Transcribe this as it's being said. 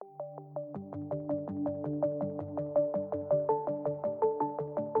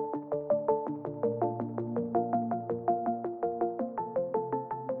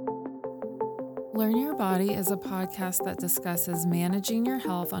Body is a podcast that discusses managing your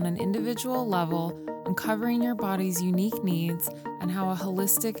health on an individual level, uncovering your body's unique needs, and how a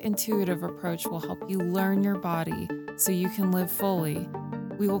holistic, intuitive approach will help you learn your body so you can live fully.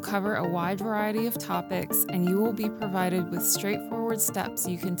 We will cover a wide variety of topics, and you will be provided with straightforward steps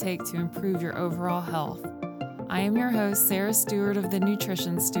you can take to improve your overall health. I am your host, Sarah Stewart of The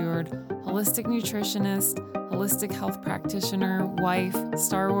Nutrition Steward, holistic nutritionist, holistic health practitioner, wife,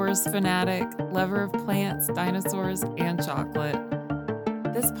 Star Wars fanatic, lover of plants, dinosaurs, and chocolate.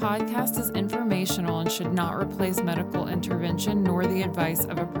 This podcast is informational and should not replace medical intervention nor the advice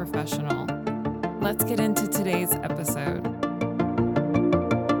of a professional. Let's get into today's episode.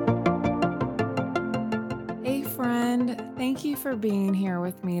 Hey friend, thank you for being here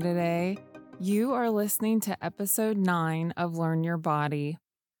with me today. You are listening to episode 9 of Learn Your Body.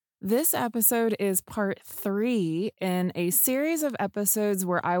 This episode is part 3 in a series of episodes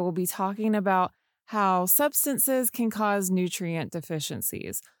where I will be talking about how substances can cause nutrient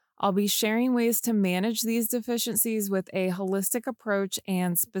deficiencies. I'll be sharing ways to manage these deficiencies with a holistic approach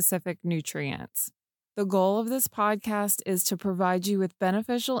and specific nutrients. The goal of this podcast is to provide you with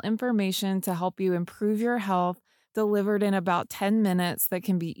beneficial information to help you improve your health, delivered in about 10 minutes that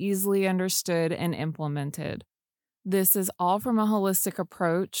can be easily understood and implemented. This is all from a holistic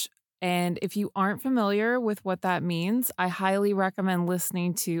approach, and if you aren't familiar with what that means, I highly recommend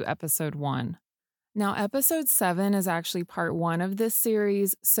listening to episode 1. Now, episode 7 is actually part 1 of this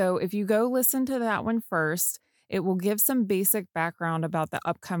series, so if you go listen to that one first, it will give some basic background about the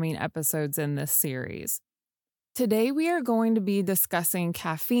upcoming episodes in this series. Today, we are going to be discussing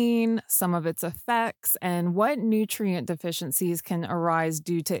caffeine, some of its effects, and what nutrient deficiencies can arise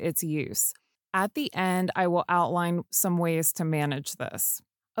due to its use. At the end, I will outline some ways to manage this.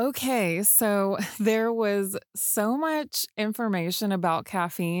 Okay, so there was so much information about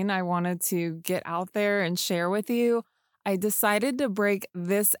caffeine I wanted to get out there and share with you. I decided to break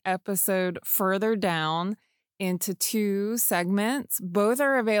this episode further down into 2 segments. Both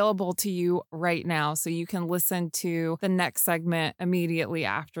are available to you right now, so you can listen to the next segment immediately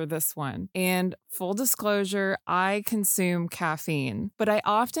after this one. And full disclosure, I consume caffeine, but I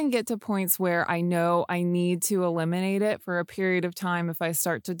often get to points where I know I need to eliminate it for a period of time if I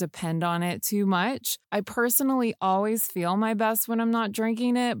start to depend on it too much. I personally always feel my best when I'm not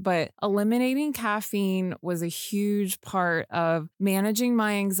drinking it, but eliminating caffeine was a huge part of managing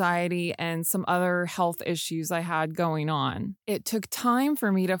my anxiety and some other health issues I had going on. It took time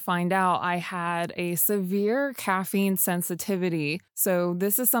for me to find out I had a severe caffeine sensitivity, so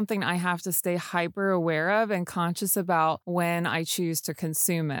this is something I have to stay hyper aware of and conscious about when I choose to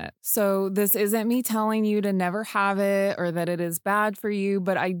consume it. So this isn't me telling you to never have it or that it is bad for you,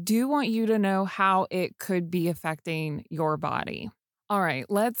 but I do want you to know how it could be affecting your body. All right,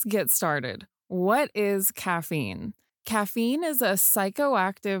 let's get started. What is caffeine? Caffeine is a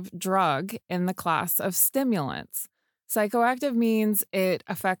psychoactive drug in the class of stimulants. Psychoactive means it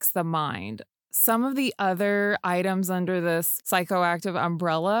affects the mind. Some of the other items under this psychoactive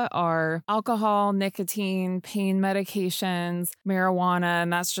umbrella are alcohol, nicotine, pain medications, marijuana,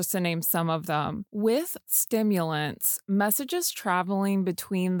 and that's just to name some of them. With stimulants, messages traveling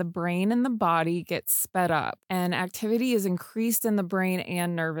between the brain and the body get sped up, and activity is increased in the brain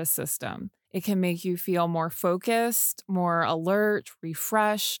and nervous system. It can make you feel more focused, more alert,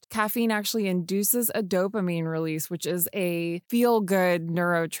 refreshed. Caffeine actually induces a dopamine release, which is a feel-good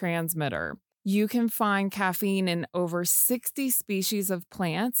neurotransmitter. You can find caffeine in over 60 species of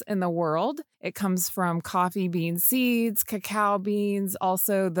plants in the world. It comes from coffee bean seeds, cacao beans,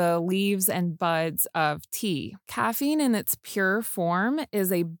 also the leaves and buds of tea. Caffeine in its pure form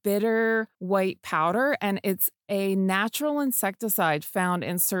is a bitter white powder, and it's a natural insecticide found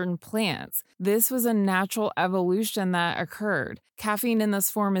in certain plants. This was a natural evolution that occurred. Caffeine in this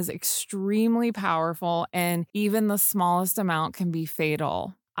form is extremely powerful, and even the smallest amount can be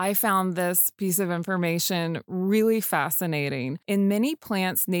fatal. I found this piece of information really fascinating. In many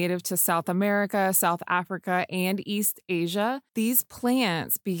plants native to South America, South Africa, and East Asia, these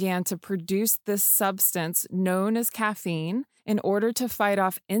plants began to produce this substance known as caffeine in order to fight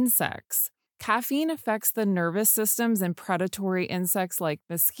off insects. Caffeine affects the nervous systems in predatory insects like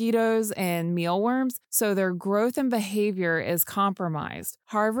mosquitoes and mealworms, so their growth and behavior is compromised.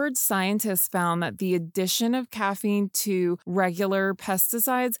 Harvard scientists found that the addition of caffeine to regular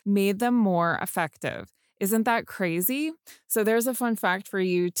pesticides made them more effective. Isn't that crazy? So there's a fun fact for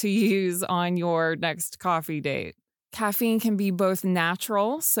you to use on your next coffee date. Caffeine can be both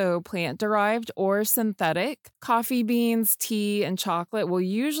natural, so plant-derived, or synthetic. Coffee beans, tea, and chocolate will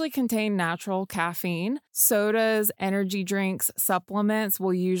usually contain natural caffeine. Sodas, energy drinks, supplements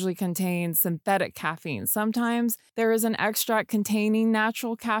will usually contain synthetic caffeine. Sometimes there is an extract containing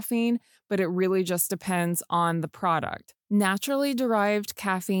natural caffeine, but it really just depends on the product. Naturally derived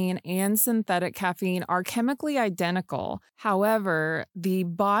caffeine and synthetic caffeine are chemically identical. However, the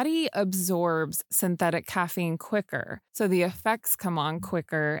body absorbs synthetic caffeine quicker, so the effects come on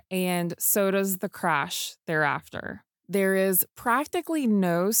quicker, and so does the crash thereafter. There is practically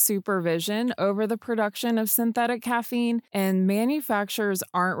no supervision over the production of synthetic caffeine, and manufacturers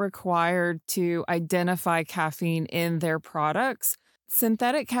aren't required to identify caffeine in their products.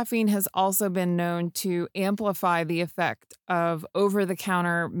 Synthetic caffeine has also been known to amplify the effect of over the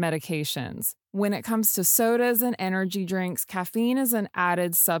counter medications. When it comes to sodas and energy drinks, caffeine is an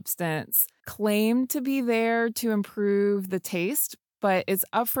added substance claimed to be there to improve the taste, but it's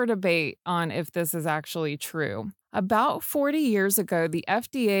up for debate on if this is actually true. About 40 years ago, the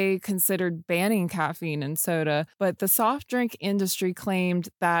FDA considered banning caffeine in soda, but the soft drink industry claimed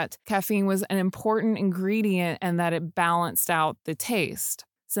that caffeine was an important ingredient and that it balanced out the taste.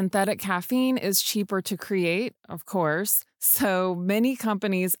 Synthetic caffeine is cheaper to create, of course, so many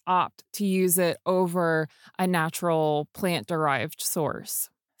companies opt to use it over a natural plant-derived source.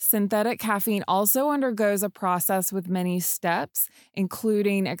 Synthetic caffeine also undergoes a process with many steps,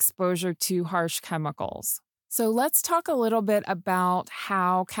 including exposure to harsh chemicals. So let's talk a little bit about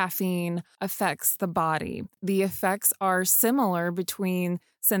how caffeine affects the body. The effects are similar between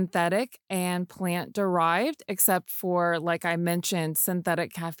synthetic and plant-derived, except for, like I mentioned,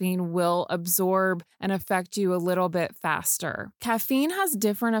 synthetic caffeine will absorb and affect you a little bit faster. Caffeine has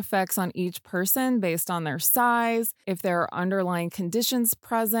different effects on each person based on their size, if there are underlying conditions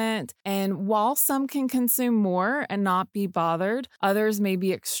present, and while some can consume more and not be bothered, others may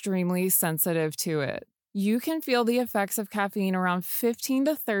be extremely sensitive to it. You can feel the effects of caffeine around 15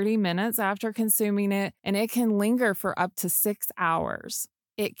 to 30 minutes after consuming it, and it can linger for up to 6 hours.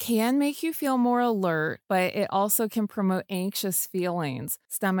 It can make you feel more alert, but it also can promote anxious feelings,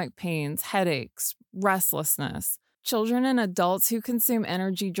 stomach pains, headaches, restlessness. Children and adults who consume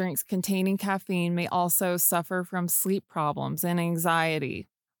energy drinks containing caffeine may also suffer from sleep problems and anxiety.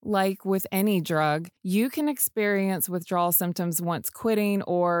 Like with any drug, you can experience withdrawal symptoms once quitting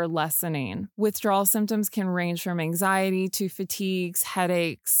or lessening. Withdrawal symptoms can range from anxiety to fatigues,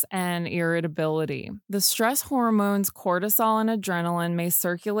 headaches, and irritability. The stress hormones cortisol and adrenaline may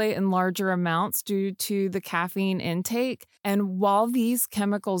circulate in larger amounts due to the caffeine intake, and while these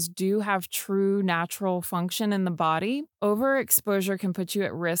chemicals do have true natural function in the body, overexposure can put you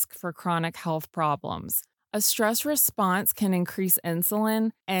at risk for chronic health problems. A stress response can increase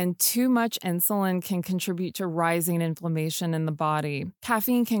insulin, and too much insulin can contribute to rising inflammation in the body.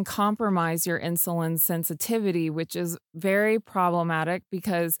 Caffeine can compromise your insulin sensitivity, which is very problematic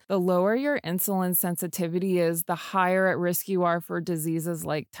because the lower your insulin sensitivity is, the higher at risk you are for diseases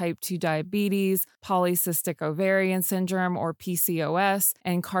like type 2 diabetes, polycystic ovarian syndrome or PCOS,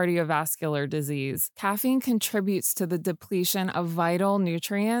 and cardiovascular disease. Caffeine contributes to the depletion of vital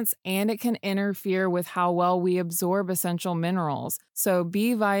nutrients, and it can interfere with how well we absorb essential minerals. So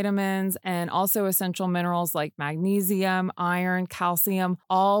B vitamins and also essential minerals like magnesium, iron, calcium,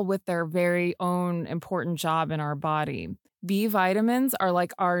 all with their very own important job in our body. B vitamins are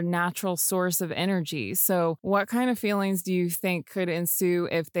like our natural source of energy. So, what kind of feelings do you think could ensue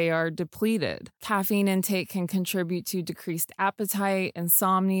if they are depleted? Caffeine intake can contribute to decreased appetite,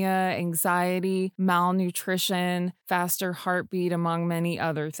 insomnia, anxiety, malnutrition, faster heartbeat, among many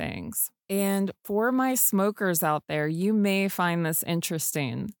other things. And for my smokers out there, you may find this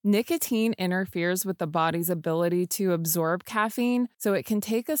interesting. Nicotine interferes with the body's ability to absorb caffeine, so it can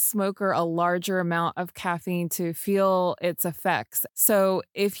take a smoker a larger amount of caffeine to feel its effects. So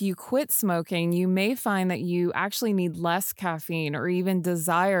if you quit smoking, you may find that you actually need less caffeine or even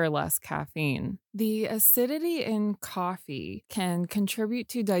desire less caffeine. The acidity in coffee can contribute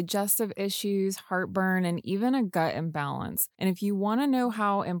to digestive issues, heartburn, and even a gut imbalance. And if you want to know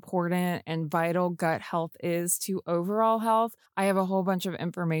how important and vital gut health is to overall health, I have a whole bunch of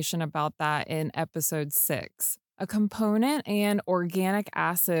information about that in episode 6. A component and organic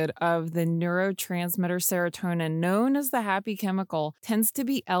acid of the neurotransmitter serotonin, known as the happy chemical, tends to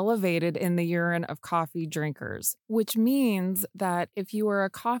be elevated in the urine of coffee drinkers, which means that if you are a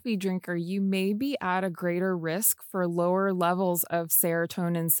coffee drinker, you may be at a greater risk for lower levels of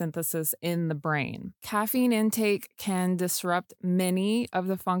serotonin synthesis in the brain. Caffeine intake can disrupt many of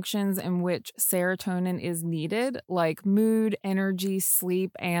the functions in which serotonin is needed, like mood, energy,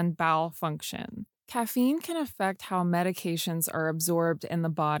 sleep, and bowel function. Caffeine can affect how medications are absorbed in the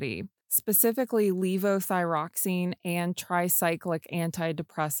body, specifically levothyroxine and tricyclic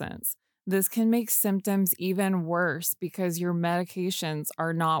antidepressants. This can make symptoms even worse because your medications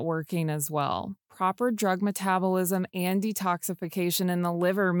are not working as well. Proper drug metabolism and detoxification in the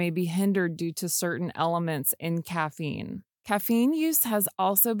liver may be hindered due to certain elements in caffeine. Caffeine use has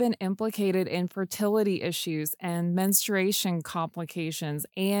also been implicated in fertility issues and menstruation complications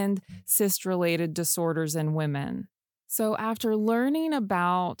and cyst-related disorders in women. So, after learning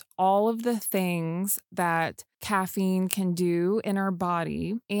about all of the things that caffeine can do in our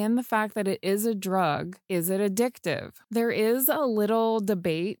body and the fact that it is a drug, is it addictive? There is a little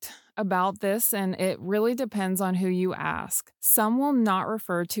debate about this, and it really depends on who you ask. Some will not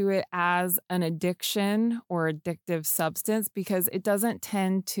refer to it as an addiction or addictive substance because it doesn't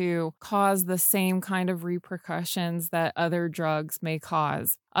tend to cause the same kind of repercussions that other drugs may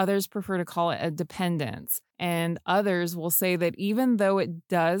cause. Others prefer to call it a dependence. And others will say that even though it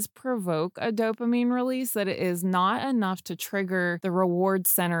does provoke a dopamine release, that it is not enough to trigger the reward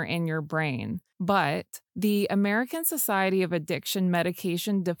center in your brain. But the American Society of Addiction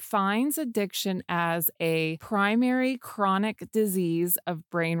Medication defines addiction as a primary chronic disease of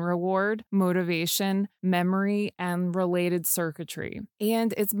brain reward, motivation, memory, and related circuitry.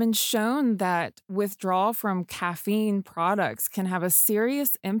 And it's been shown that withdrawal from caffeine products can have a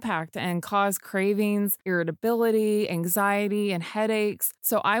serious impact and cause cravings, irritability, anxiety, and headaches.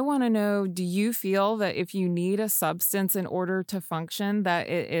 So I want to know, do you feel that if you need a substance in order to function, that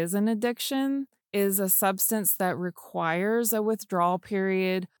it is an addiction? Is a substance that requires a withdrawal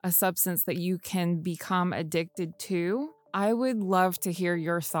period a substance that you can become addicted to? I would love to hear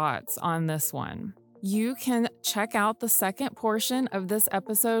your thoughts on this one. You can check out the second portion of this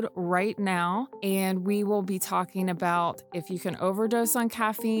episode right now, and we will be talking about if you can overdose on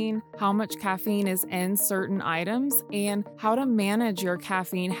caffeine, how much caffeine is in certain items, and how to manage your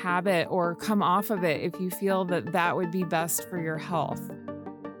caffeine habit or come off of it if you feel that that would be best for your health.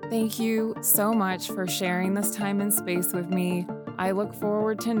 Thank you so much for sharing this time and space with me. I look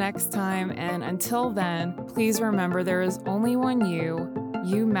forward to next time, and until then, please remember there is only one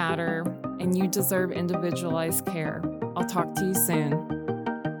you matter, and you deserve individualized care. I'll talk to you soon.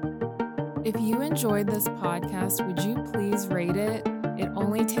 If you enjoyed this podcast, would you please rate it? It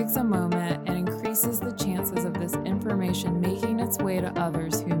only takes a moment and increases the chances of this information making its way to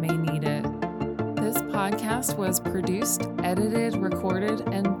others who may need it. This podcast was produced, edited, recorded,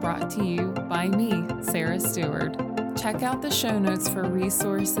 and brought to you by me, Sarah Stewart. Check out the show notes for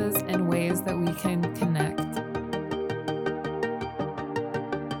resources and ways that we can connect.